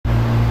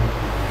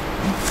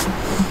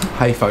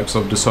Hey folks,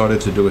 I've decided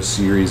to do a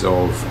series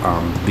of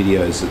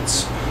videos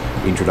that's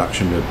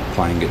introduction to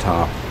playing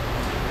guitar.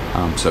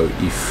 So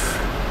if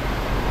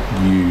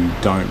you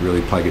don't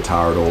really play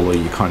guitar at all, or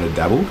you kind of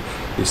dabbled,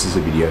 this is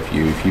a video for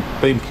you. If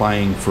you've been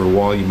playing for a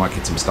while, you might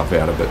get some stuff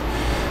out of it.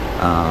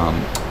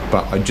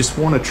 But I just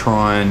want to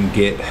try and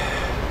get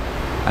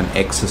an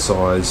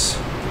exercise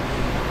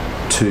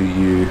to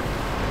you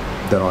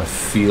that I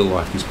feel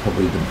like is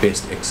probably the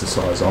best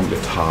exercise on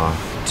guitar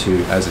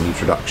as an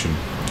introduction.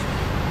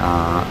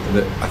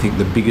 I think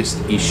the biggest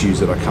issues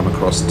that I come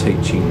across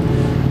teaching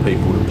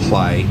people to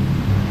play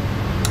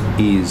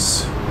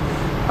is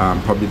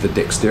probably the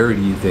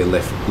dexterity of their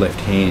left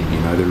hand. You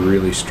know, they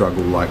really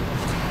struggle, like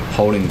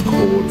holding a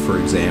chord, for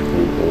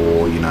example,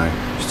 or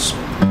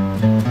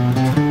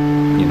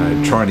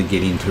trying to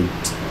get into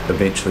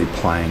eventually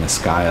playing a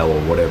scale or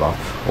whatever,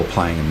 or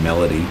playing a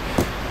melody.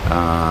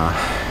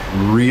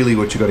 Really,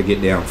 what you got to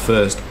get down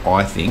first,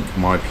 I think,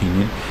 my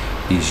opinion,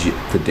 is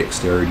the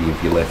dexterity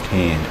of your left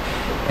hand.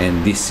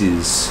 And this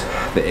is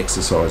the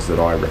exercise that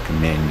I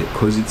recommend,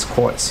 because it's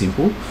quite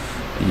simple.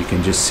 You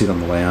can just sit on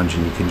the lounge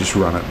and you can just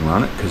run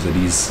it, because it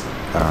is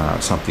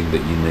something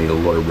that you need a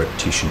lot of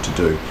repetition to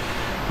do.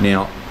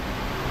 Now,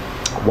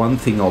 one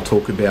thing I'll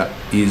talk about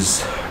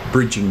is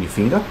bridging your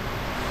finger.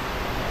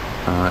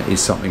 Is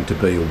something to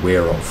be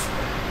aware of.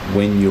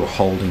 When you're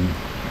holding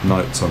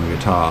notes on a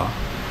guitar,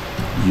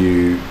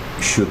 you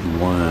should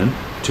learn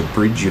to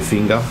bridge your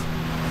finger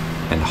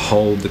and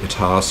hold the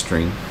guitar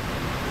string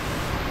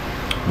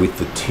with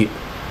the tip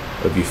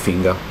of your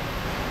finger.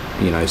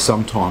 You know,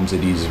 sometimes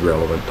it is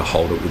relevant to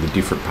hold it with a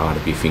different part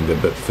of your finger,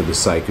 but for the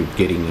sake of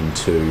getting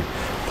into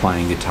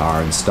playing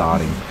guitar and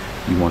starting,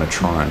 you want to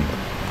try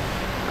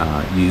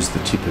and use the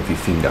tip of your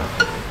finger.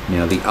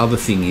 Now, the other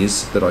thing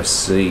is that I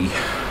see,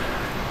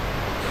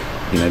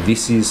 you know,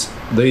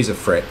 these are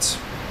frets,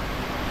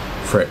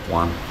 fret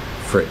 1,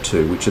 fret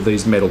 2, which are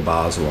these metal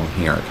bars along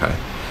here, okay?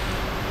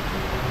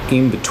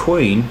 In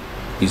between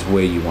is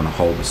where you want to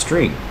hold the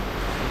string.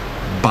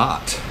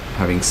 But,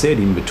 having said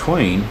in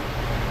between,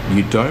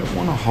 you don't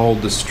want to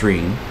hold the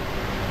string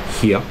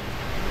here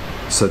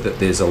so that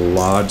there's a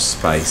large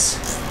space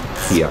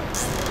here.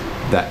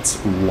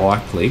 That's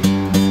likely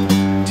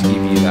to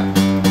give you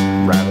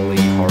that rattly,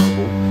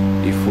 horrible.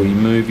 If we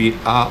move it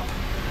up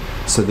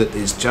so that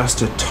there's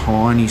just a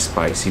tiny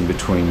space in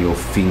between your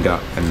finger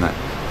and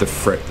the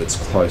fret that's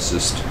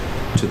closest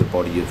to the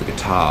body of the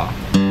guitar,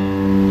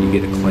 you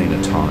get a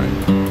cleaner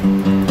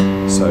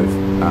tone. So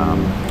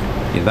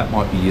yeah, that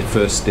might be your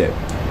first step.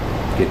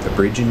 Get the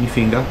bridge in your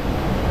finger.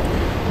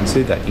 And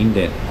see that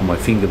indent on my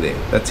finger there?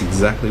 That's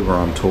exactly where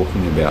I'm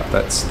talking about.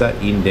 That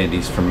indent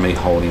is from me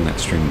holding that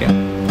string down.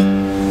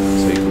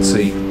 So you can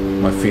see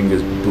my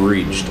finger's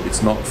bridged.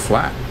 It's not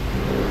flat.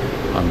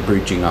 I'm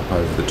bridging up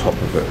over the top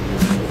of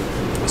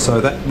it.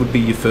 So that would be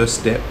your first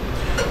step.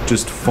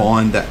 Just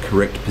find that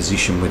correct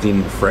position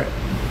within the fret.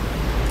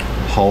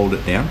 Hold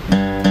it down.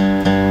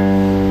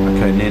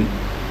 Okay, and then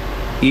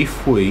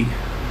if we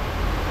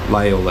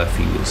lay all our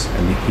fingers,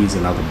 and here's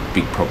another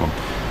big problem.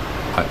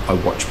 I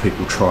watch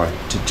people try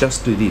to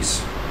just do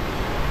this.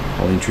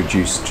 I'll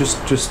introduce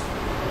just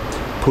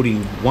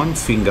putting one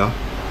finger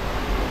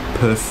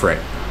per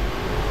fret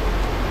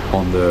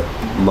on the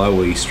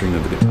low E string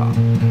of the guitar.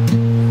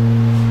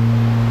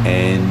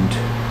 And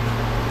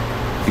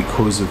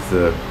because of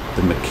the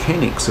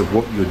mechanics of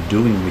what you're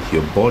doing with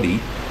your body,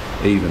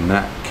 even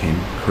that can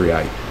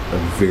create a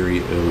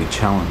very early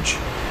challenge.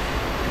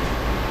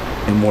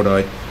 And what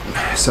I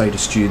say to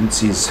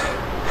students is,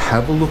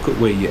 have a look at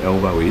where your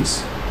elbow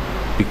is,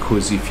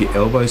 because if your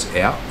elbow's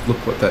out, look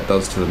what that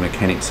does to the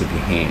mechanics of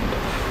your hand.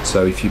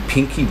 So if your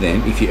pinky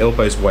then, if your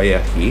elbow's way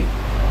out here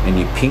and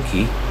your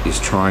pinky is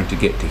trying to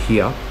get to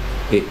here,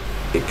 it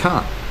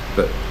can't.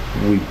 But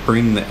we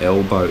bring the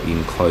elbow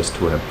in close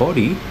to our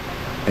body,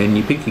 and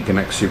your pinky can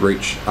actually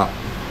reach up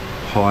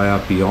higher,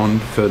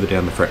 beyond, further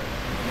down the fret.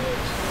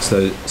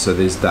 So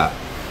there's that.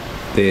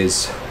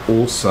 There's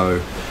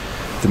also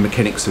the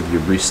mechanics of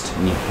your wrist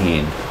and your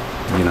hand.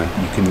 You know,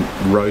 you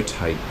can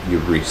rotate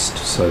your wrist,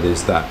 so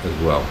there's that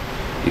as well.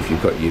 If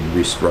you've got your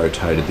wrist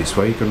rotated this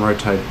way, you can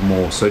rotate it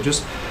more. So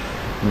just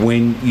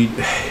when you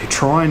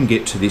try and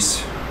get to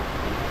this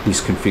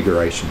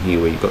configuration here,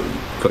 where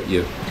you've got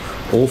your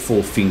all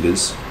four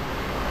fingers,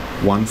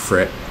 one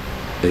fret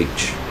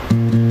each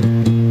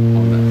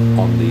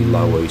on the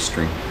low E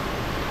string,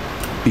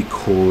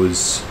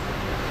 because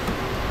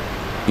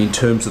in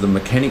terms of the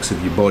mechanics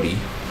of your body,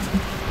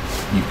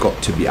 you've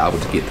got to be able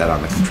to get that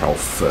under control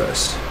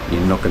first.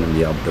 You're not going to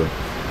be able to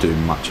do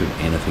much of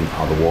anything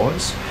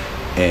otherwise.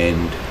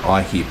 And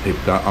I hear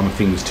people go, "Oh, my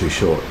finger's too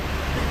short,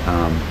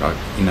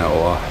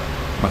 or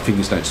my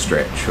fingers don't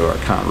stretch, or I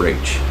can't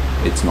reach."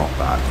 It's not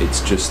that. It's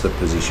just the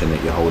position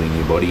that you're holding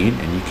your body in,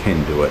 and you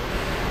can do it.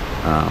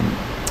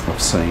 I've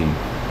seen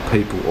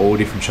people all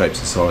different shapes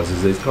and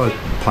sizes. There's guys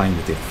playing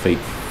with their feet,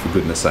 for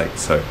goodness sake.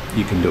 So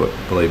you can do it,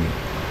 believe me.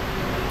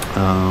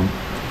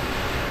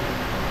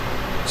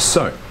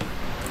 So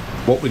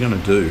what we're going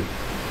to do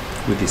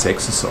with this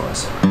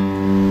exercise,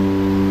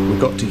 we've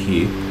got to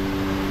here,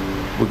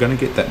 we're going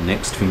to get that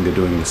next finger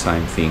doing the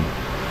same thing,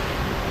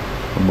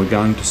 and we're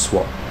going to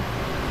swap.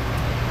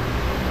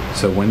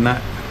 So when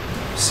that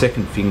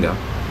second finger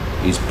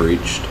is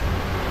bridged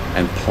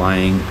and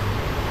playing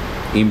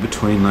in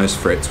between those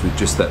frets with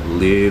just that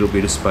little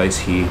bit of space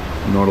here,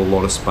 not a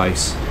lot of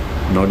space,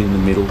 not in the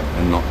middle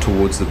and not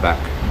towards the back,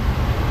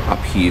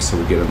 up here, so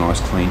we get a nice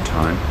clean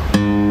tone,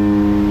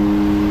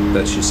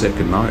 that's your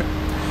second note.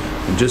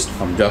 And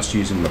I'm just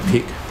using the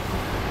pick,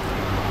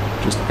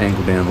 just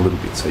angle down a little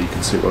bit so you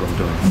can see what I'm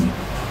doing here.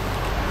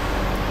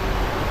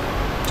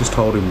 Just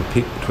holding the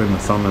pick between the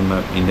thumb and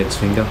the index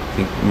finger. I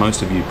think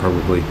most of you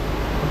probably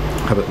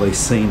have at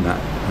least seen that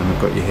and have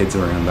got your heads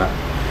around that.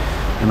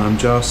 And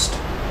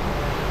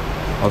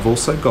I've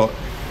also got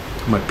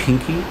my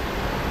pinky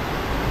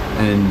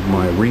and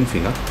my ring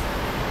finger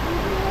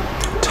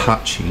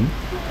touching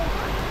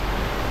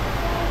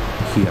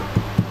here.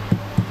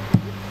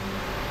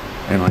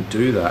 And I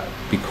do that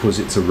because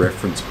it's a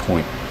reference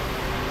point.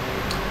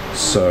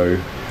 So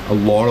a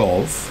lot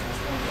of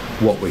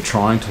what we're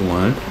trying to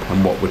learn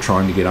and what we're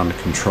trying to get under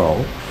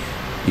control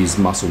is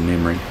muscle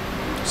memory.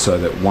 So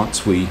that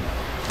once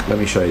let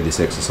me show you this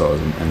exercise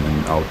and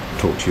then I'll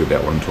talk to you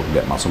about what I'm talking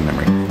about, muscle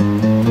memory.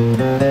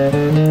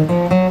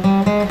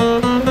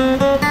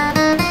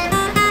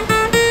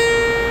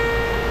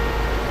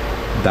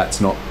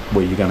 That's not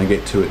where you're going to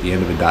get to at the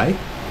end of the day,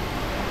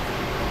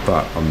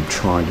 but I'm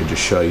trying to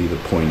just show you the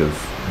point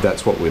of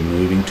that's what we're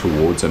moving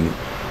towards. And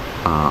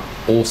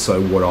also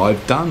what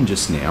I've done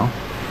just now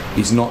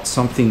is not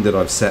something that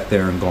I've sat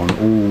there and gone,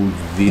 oh,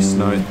 this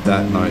note,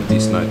 that note,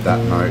 this note,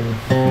 that note,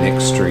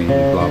 next string,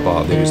 blah,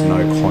 blah. There is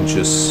no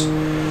conscious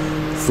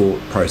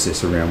thought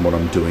process around what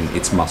I'm doing.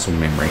 It's muscle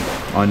memory.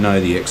 I know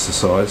the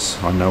exercise.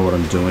 I know what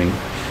I'm doing.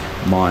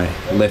 My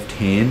left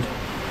hand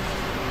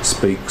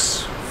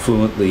speaks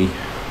fluently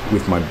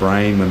with my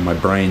brain. When my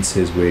brain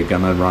says we're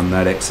going to run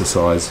that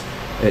exercise,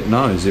 it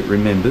knows, it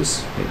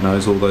remembers, it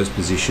knows all those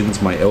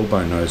positions. My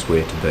elbow knows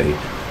where to be,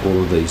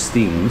 all of these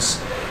things.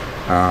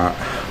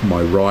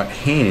 My right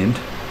hand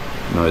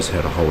knows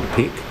how to hold a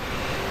pick.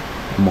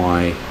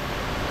 My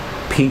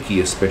pinky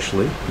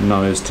especially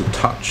knows to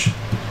touch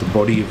the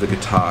body of the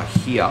guitar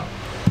here,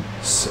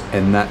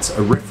 and that's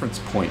a reference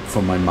point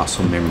for my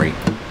muscle memory,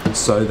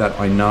 so that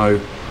I know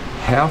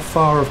how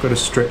far I've got to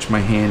stretch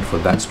my hand for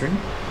that string,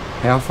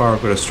 how far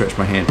I've got to stretch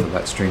my hand for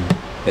that string,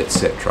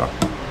 etc.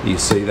 You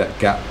see that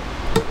gap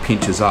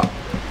pinches up,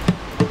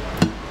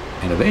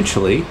 and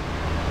eventually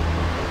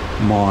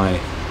my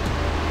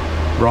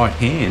right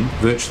hand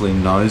virtually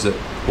knows it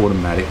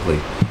automatically.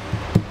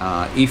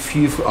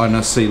 And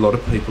I see a lot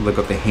of people that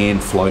got their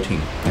hand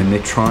floating and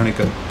they're trying to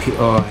go,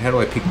 oh, how do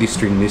I pick this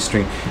string, this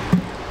string?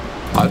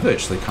 I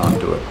virtually can't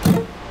do it.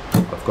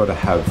 I've got to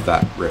have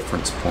that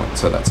reference point.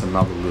 So that's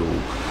another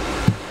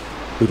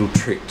little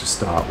trick to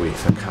start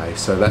with. Okay,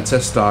 so that's our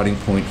starting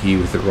point here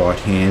with the right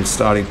hand,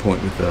 starting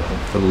point with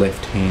the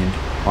left hand.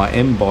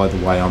 By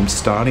the way, I'm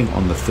starting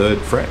on the 3rd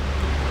fret,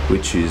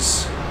 which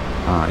is,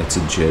 it's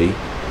a G.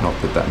 Not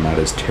that that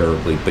matters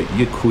terribly, but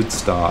you could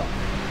start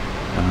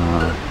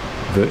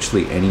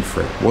virtually any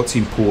fret. What's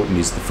important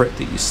is the fret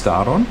that you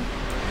start on.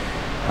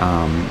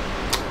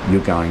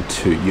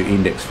 Your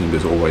index finger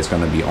is always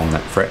going to be on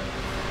that fret,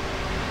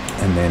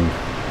 and then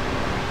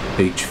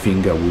each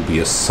finger will be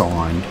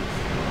assigned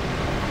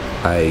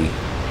a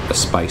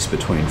space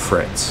between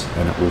frets,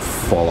 and it will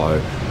follow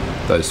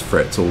those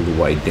frets all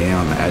the way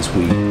down as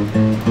we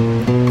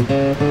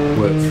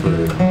work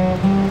through.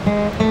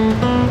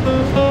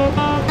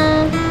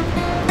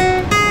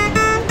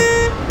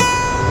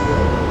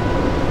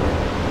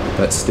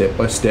 That's step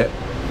by step.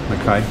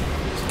 Okay,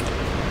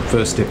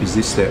 first step is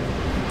this step.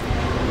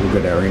 We'll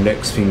get our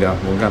index finger,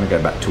 we're going to go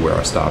back to where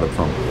I started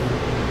from.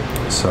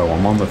 So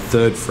I'm on the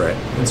 3rd fret,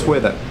 that's where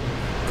that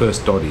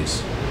first dot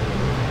is,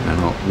 and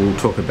we'll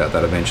talk about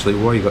that eventually.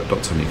 Why you got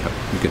dots on your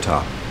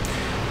guitar?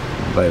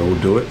 They all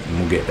do it, and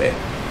we'll get there.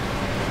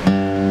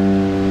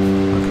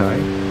 Okay,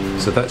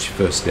 so that's your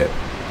first step.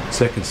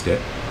 Second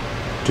step,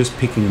 just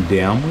picking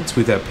downwards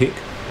with our pick,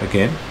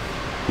 again,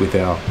 with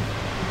our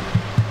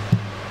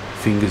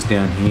fingers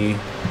down here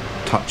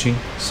touching,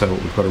 so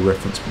we've got a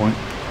reference point.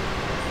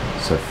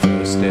 So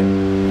first step,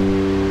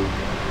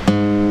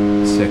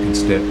 second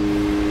step,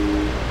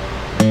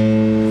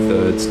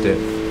 third step,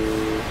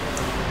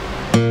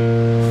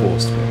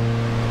 fourth step.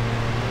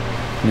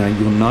 Now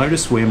you'll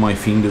notice where my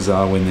fingers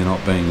are when they're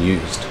not being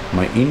used.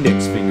 My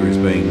index finger is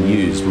being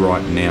used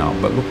right now,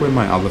 but look where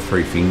my other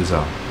 3 fingers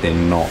are. They're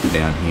not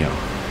down here.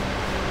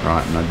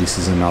 Right, now this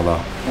is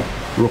another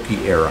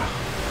rookie error.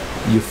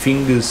 Your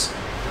fingers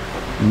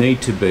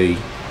need to be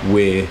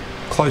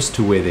close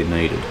to where they're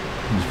needed.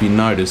 If you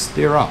notice,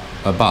 they're up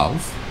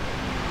above,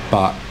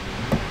 but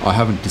I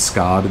haven't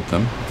discarded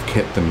them. I've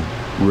kept them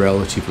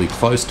relatively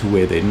close to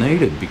where they're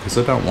needed because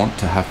I don't want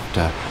to have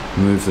to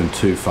move them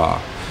too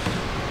far.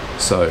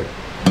 So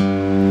 1,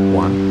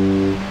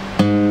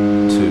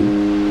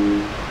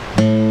 2,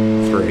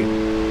 3,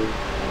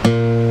 4,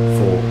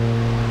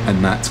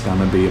 and that's going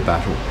to be a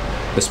battle,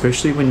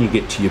 especially when you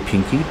get to your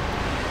pinky.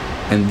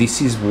 And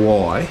this is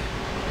why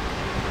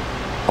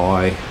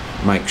I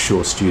make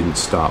sure students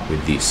start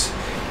with this.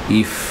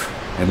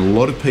 And a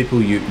lot of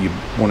people you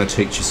want to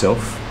teach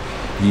yourself,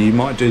 you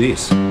might do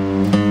this.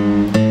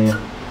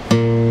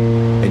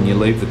 And you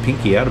leave the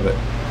pinky out of it.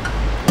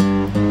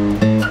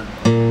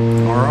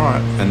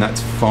 Alright, and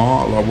that's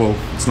fine. Well,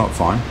 it's not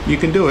fine. You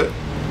can do it,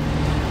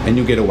 and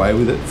you'll get away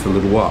with it for a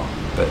little while.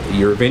 But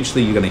you're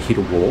eventually going to hit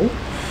a wall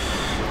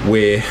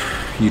where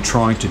you're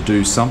trying to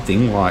do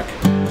something like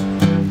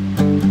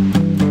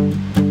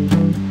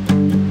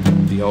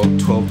the old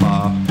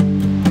 12-bar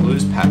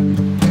blues pattern.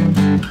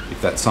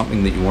 If that's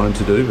something that you wanted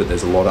to do, but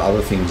there's a lot of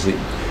other things that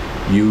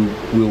you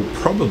will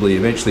probably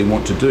eventually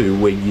want to do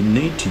where you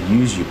need to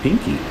use your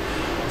pinky.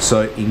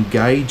 So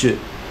engage it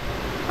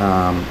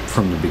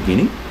from the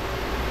beginning,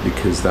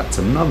 because it's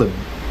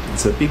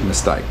a big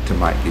mistake to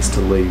make, is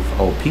to leave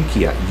old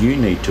Pinky out. You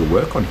need to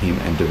work on him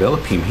and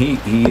develop him. He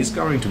is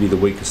going to be the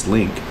weakest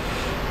link,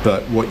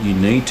 but what you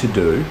need to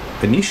do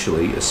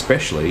initially,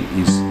 especially,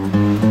 is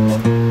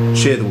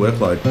share the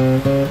workload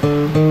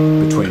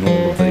between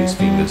all of these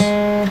fingers.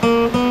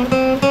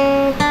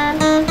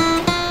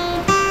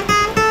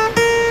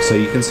 So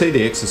you can see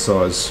the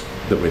exercise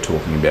that we're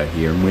talking about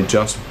here, and we're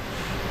just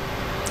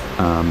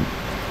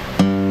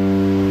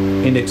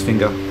index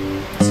finger,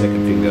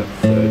 second finger,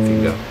 third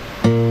finger,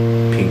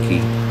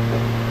 pinky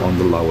on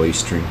the low E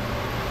string.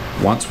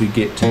 Once we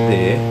get to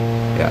there,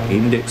 our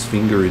index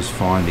finger is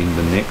finding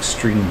the next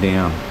string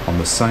down on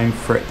the same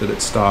fret that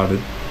it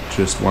started,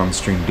 just one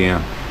string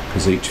down,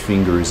 because each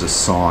finger is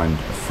assigned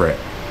a fret.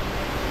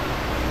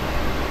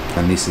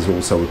 And this is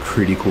also a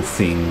critical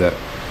thing, that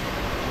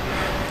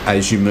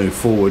as you move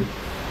forward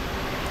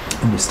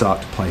and you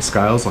start to play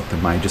scales like the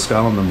major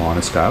scale and the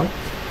minor scale,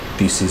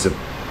 this is a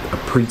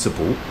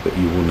principle that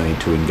you will need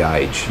to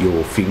engage.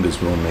 Your fingers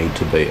will need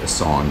to be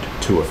assigned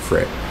to a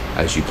fret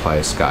as you play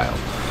a scale.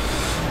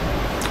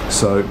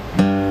 So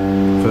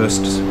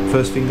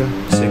first finger,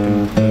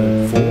 second,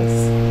 third,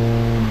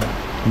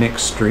 fourth,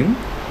 next string.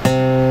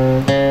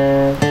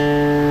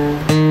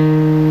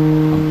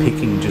 I'm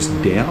picking just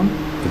down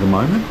for the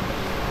moment.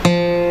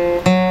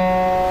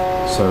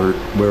 So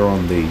we're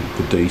on the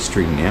D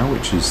string now,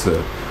 which is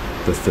the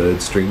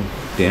third string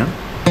down.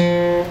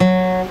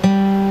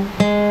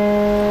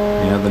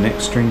 Now the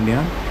next string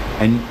down,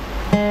 and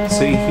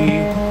see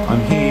here,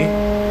 I'm here,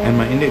 and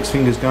my index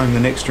finger's going the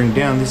next string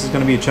down. This is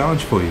going to be a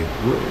challenge for you.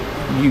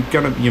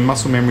 Your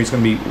muscle memory is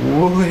going to be,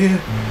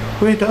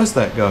 where does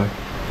that go?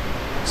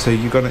 So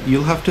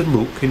you'll have to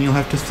look, and you'll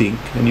have to think,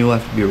 and you'll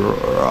have to be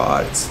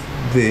right, it's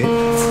there,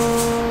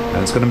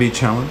 and it's going to be a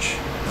challenge.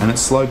 And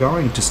it's slow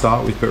going to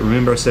start with, but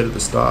remember I said at the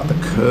start, the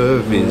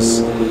curve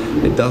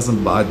it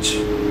doesn't budge,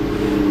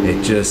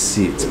 it just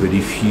sits. But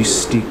if you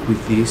stick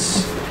with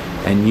this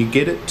and you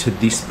get it to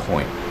this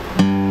point,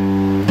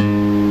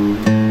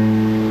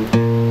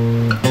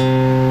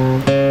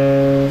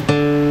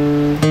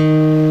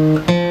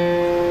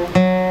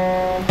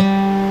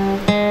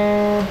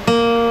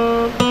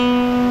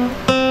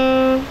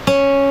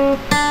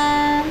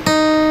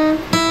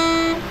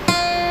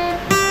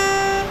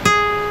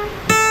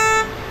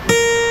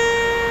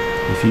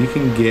 if you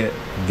can get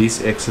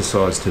this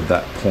exercise to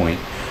that point,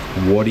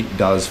 what it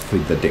does for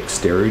the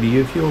dexterity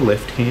of your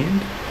left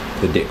hand,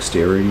 the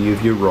dexterity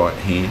of your right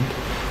hand,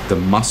 the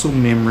muscle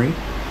memory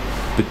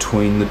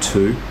between the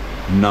two,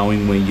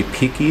 knowing where your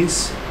pick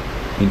is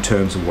in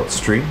terms of what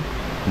string,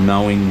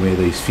 knowing where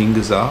these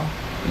fingers are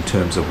in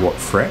terms of what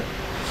fret,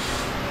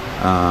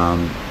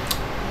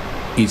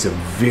 is a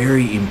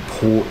very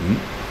important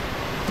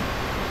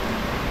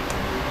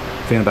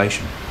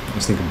foundation. I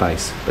was thinking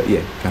base, but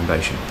yeah,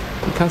 foundation.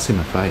 You can't see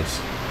my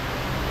face.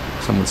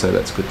 Some would say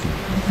that's a good thing.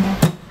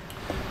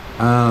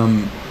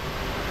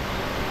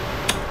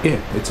 Yeah,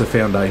 it's a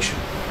foundation.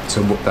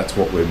 So that's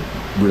what we're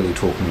really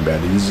talking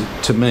about. It is,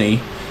 to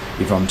me,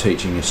 if I'm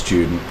teaching a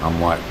student,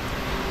 I'm like,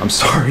 I'm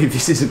sorry if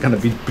this isn't going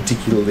to be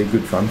particularly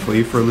good fun for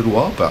you for a little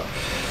while, but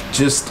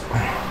just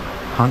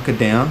hunker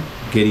down,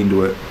 get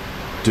into it,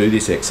 do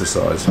this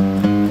exercise.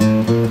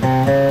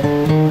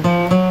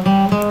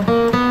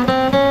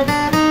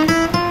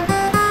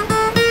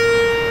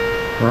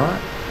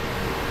 Right?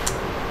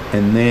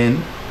 And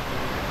then,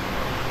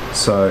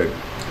 so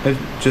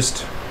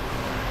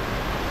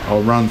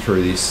I'll run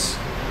through this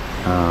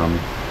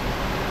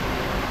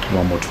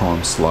one more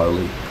time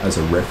slowly as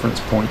a reference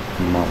point.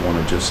 You might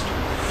want to just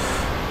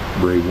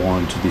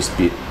rewind to this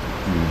bit.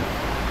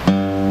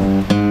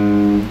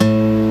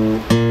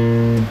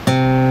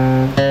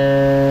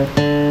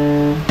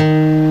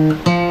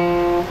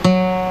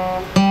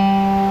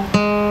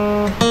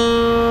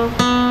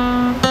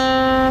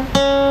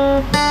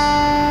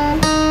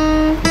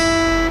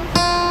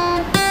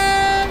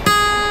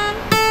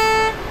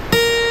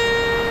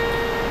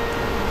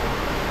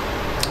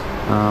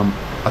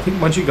 I think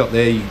once you got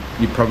there,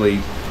 you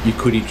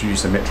could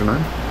introduce a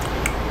metronome,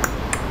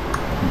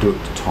 do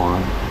it to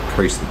time,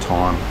 increase the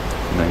time,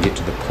 get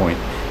to the point.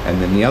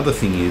 And then the other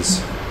thing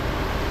is,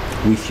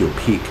 with your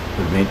pick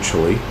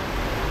eventually,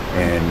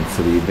 and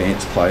for the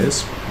advanced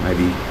players,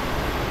 maybe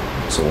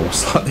it's all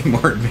slightly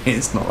more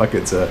advanced, not like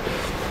it's a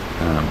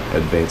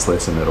advanced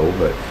lesson at all,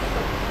 but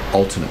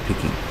alternate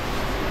picking.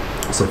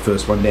 So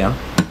first one down,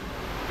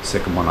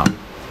 second one up,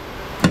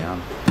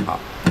 down,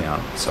 up,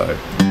 down. So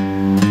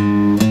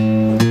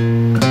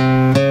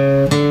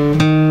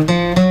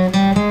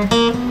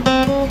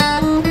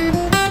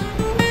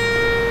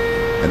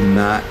and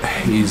that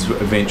is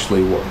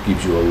eventually what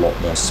gives you a lot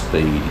more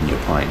speed in your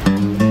playing.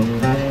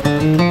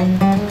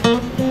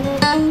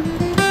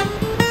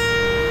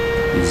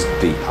 Is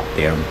the up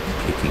down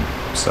picking.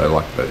 So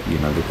like the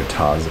the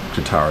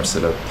guitarists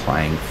that are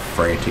playing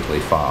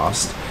frantically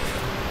fast,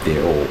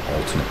 they're all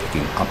alternate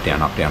picking, up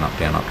down, up down, up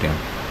down, up down.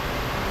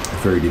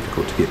 Very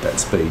difficult to get that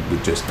speed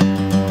with just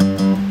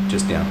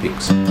down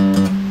picks.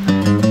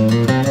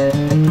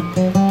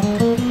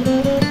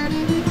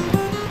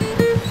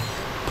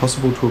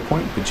 Possible to a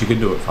point, but you can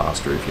do it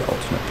faster if you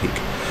alternate pick.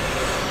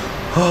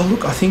 Oh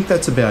look, I think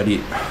that's about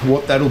it.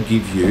 What that'll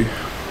give you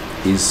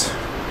is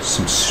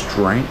some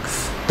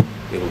strength.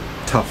 It'll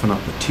toughen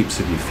up the tips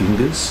of your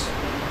fingers.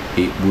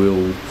 It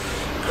will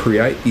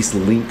create this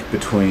link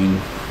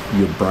between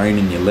your brain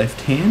and your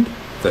left hand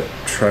that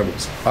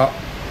travels up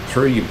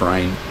through your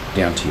brain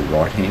down to your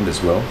right hand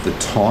as well. The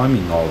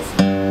timing of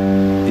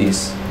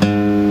this,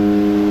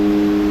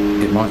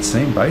 it might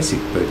seem basic,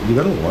 but you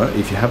got to learn.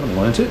 If you haven't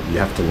learnt it, you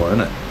have to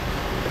learn it,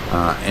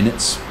 and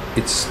it's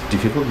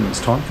difficult and it's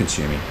time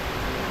consuming.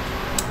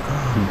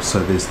 So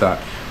there's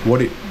that.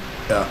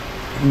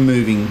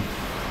 Moving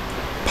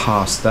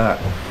past that,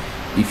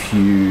 if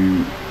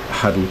you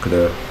had a look at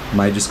a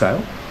major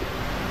scale,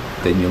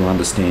 then you'll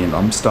understand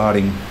I'm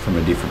starting from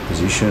a different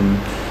position,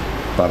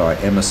 but I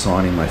am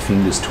assigning my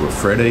fingers to a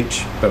fret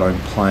each, but I'm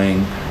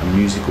playing a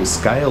musical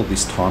scale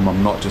this time.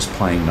 I'm not just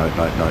playing note,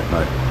 note, note,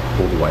 note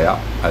all the way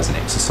up as an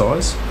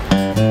exercise.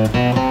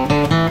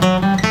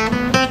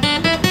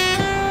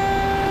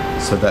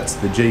 So that's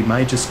the G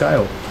major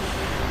scale.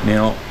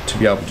 Now, to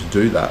be able to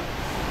do that,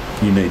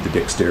 you need the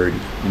dexterity,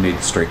 you need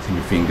the strength in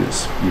your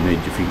fingers, you need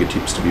your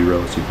fingertips to be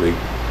relatively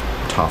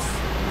tough,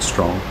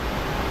 strong.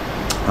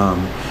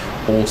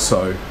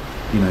 Also,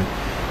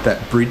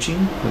 that bridging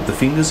of the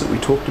fingers that we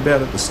talked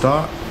about at the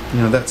start,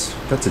 that's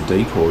a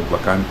D chord.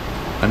 Like I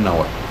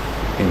know it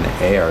in the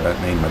air, I don't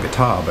need my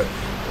guitar, but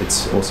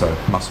it's also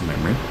muscle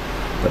memory.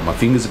 But my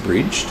fingers are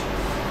bridged.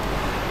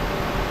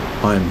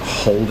 I'm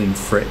holding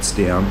frets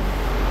down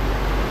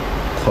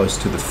close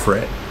to the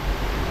fret.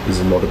 There's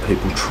a lot of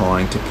people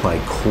trying to play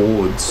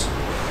chords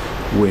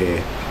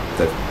where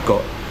they've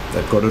got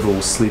it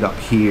all slid up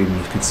here, and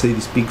you can see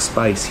this big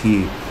space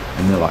here,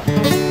 and they're like, oh,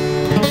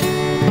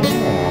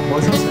 why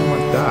does it sound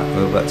like that?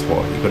 Well, that's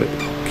why you've got to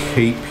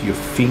keep your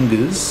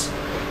fingers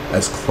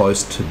as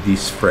close to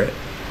this fret,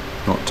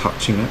 not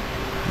touching it.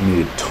 You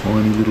need a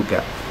tiny little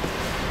gap,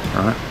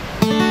 right?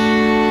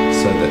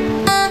 So that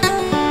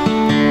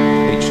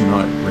each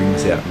note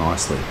rings out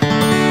nicely.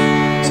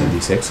 So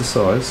this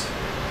exercise,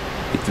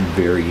 it's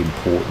very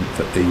important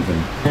for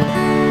even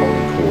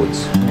holding chords.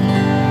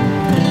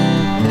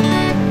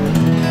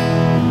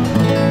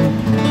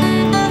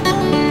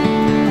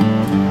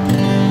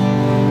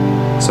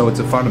 So it's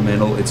a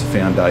fundamental, it's a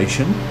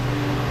foundation.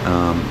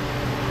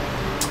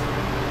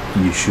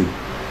 You should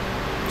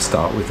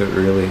start with it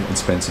really and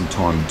spend some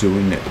time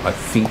doing it. I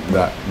think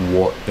that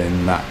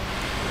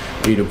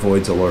it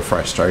avoids a lot of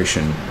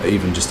frustration,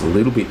 even just a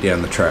little bit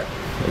down the track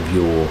of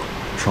your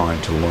trying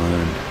to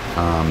learn.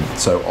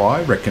 So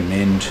I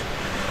recommend,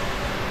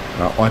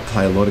 I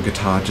play a lot of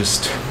guitar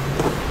just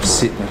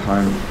sitting at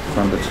home in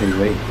front of the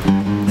TV.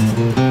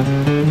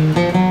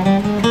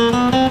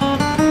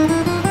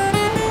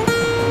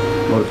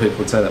 A lot of people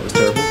would say that was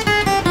terrible.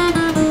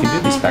 You can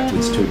do this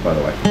backwards too, by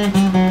the way.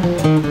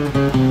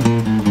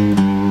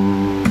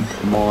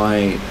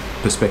 My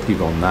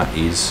perspective on that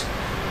is,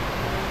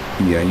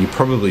 you're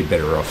probably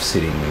better off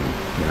sitting and,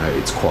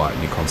 it's quiet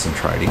and you're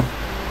concentrating.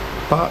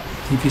 But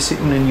if you're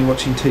sitting and you're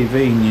watching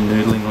TV and you're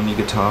noodling on your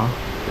guitar,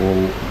 or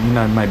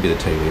maybe the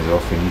TV is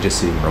off and you're just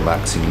sitting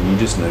relaxing and you're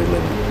just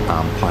noodling,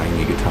 playing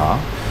your guitar,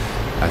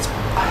 that's a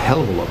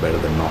hell of a lot better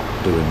than not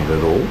doing it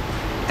at all.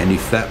 And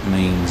if that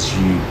means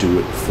you do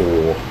it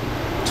for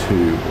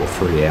 2 or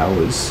 3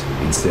 hours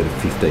instead of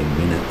 15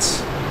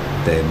 minutes,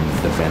 then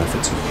the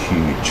benefits are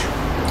huge.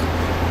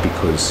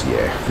 Because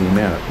the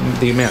amount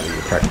that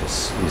you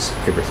practice is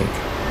everything.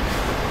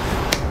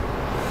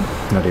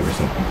 Not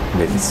everything,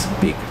 but it's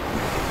big.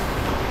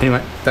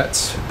 Anyway,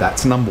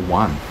 that's number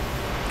 1,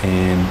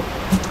 and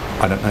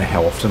I don't know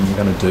how often I'm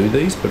going to do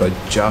these, but I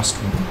just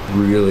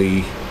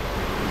really,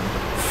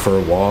 for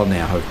a while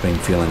now, have been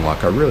feeling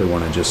like I really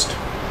want to just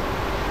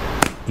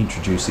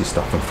introduce this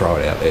stuff and throw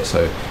it out there,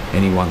 so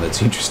anyone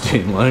that's interested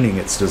in learning,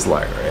 it's just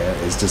like,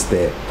 it's just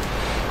there.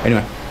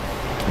 Anyway,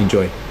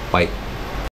 enjoy. Bye.